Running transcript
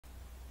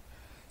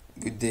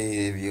Good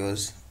day,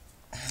 viewers.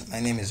 My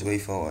name is Way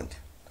Forward.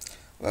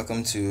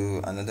 Welcome to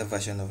another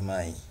version of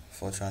my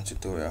Fortran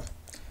tutorial.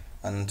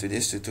 And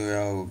today's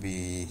tutorial will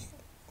be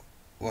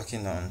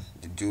working on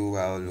the do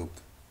while loop.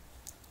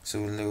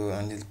 So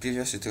on the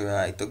previous tutorial,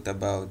 I talked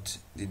about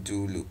the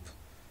do loop.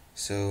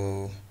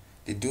 So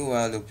the do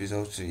while loop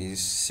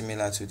is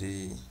similar to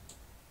the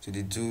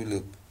do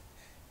loop.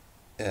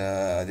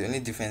 The only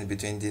difference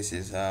between this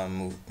is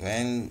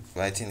when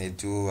writing a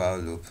do while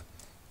loop,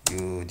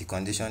 the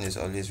condition is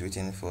always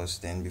written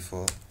first, then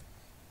before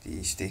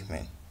the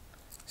statement.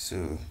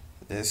 So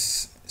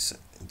let's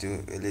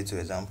do a little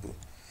example.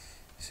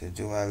 So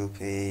do while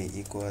loop a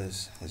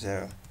equals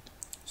 0.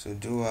 So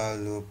do while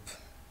loop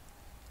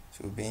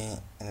should be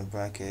in a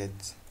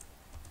bracket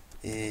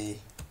a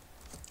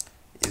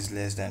is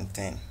less than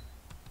 10,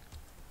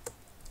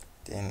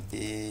 then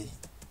a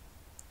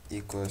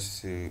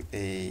equals to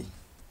a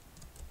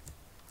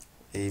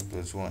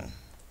plus 1,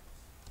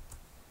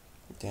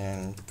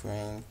 then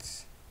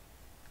print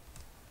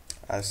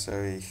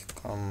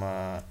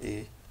comma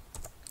a,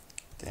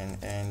 then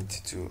end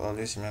 2.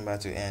 Always remember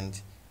to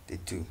end the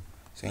 2.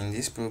 So in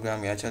this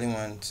program, we actually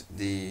want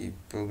the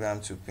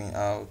program to print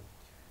out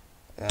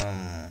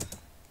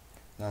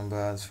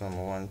numbers from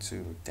 1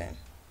 to 10.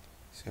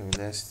 So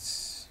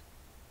let's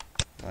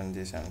run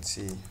this and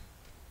see.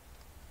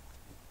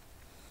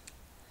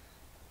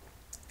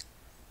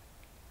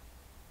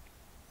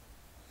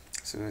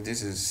 So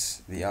this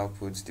is the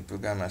output the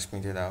program has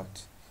printed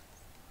out,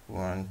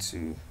 1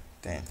 to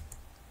 10.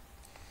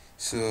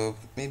 So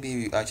maybe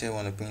we actually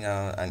want to print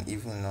out an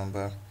even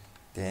number,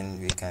 then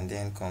we can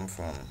then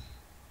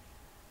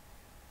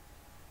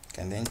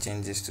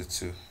change this to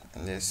 2,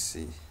 and let's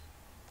see.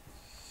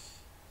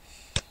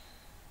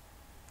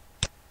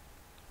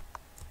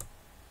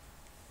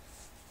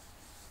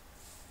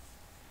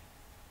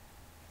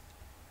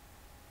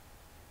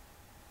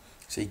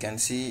 So you can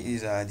see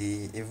these are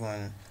the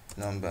even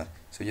number.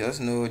 So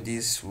just know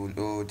this will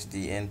hold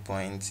the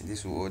endpoint,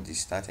 this will hold the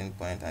starting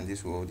point, and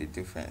this will hold the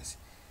difference.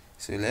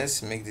 So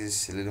let's make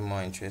this a little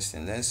more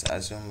interesting. Let's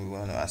assume we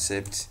want to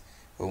accept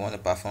or want to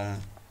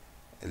perform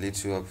a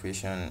little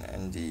operation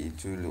in the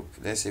do loop.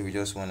 Let's say we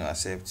just want to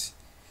accept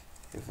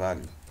a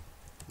value.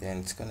 Then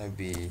it's gonna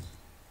be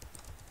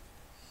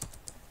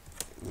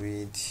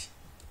with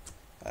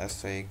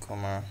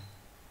comma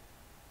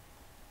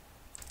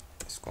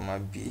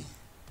b,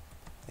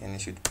 then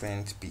it should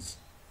print b.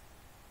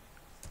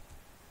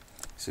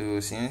 So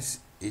since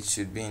it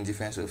should be in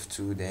difference of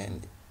 2,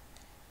 then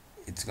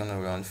it's gonna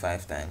run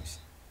 5 times.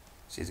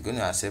 So it's going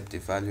to accept the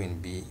value in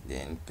b,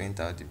 then print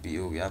out the b.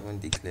 Oh, we haven't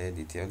declared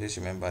it. Always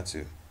remember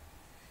to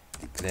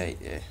declare it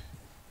here.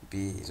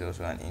 B is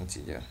also an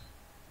integer.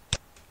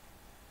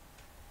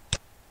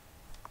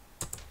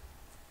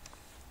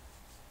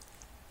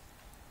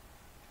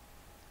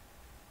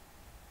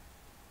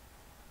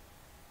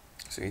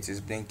 So it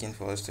is blinking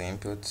for us to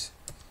input.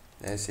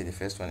 Let's say the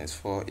first one is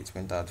 4. It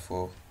print out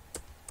 4.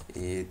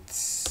 8,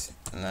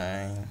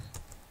 9,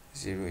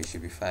 0. It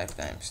should be 5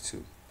 times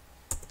 2.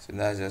 So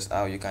that's just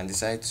how you can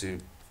decide to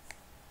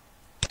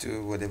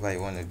do whatever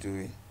you want to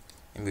do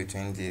in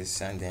between this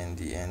and then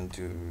the end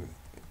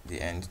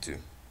to.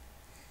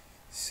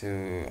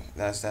 So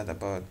that's that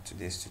about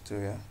today's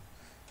tutorial.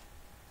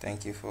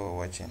 Thank you for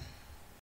watching.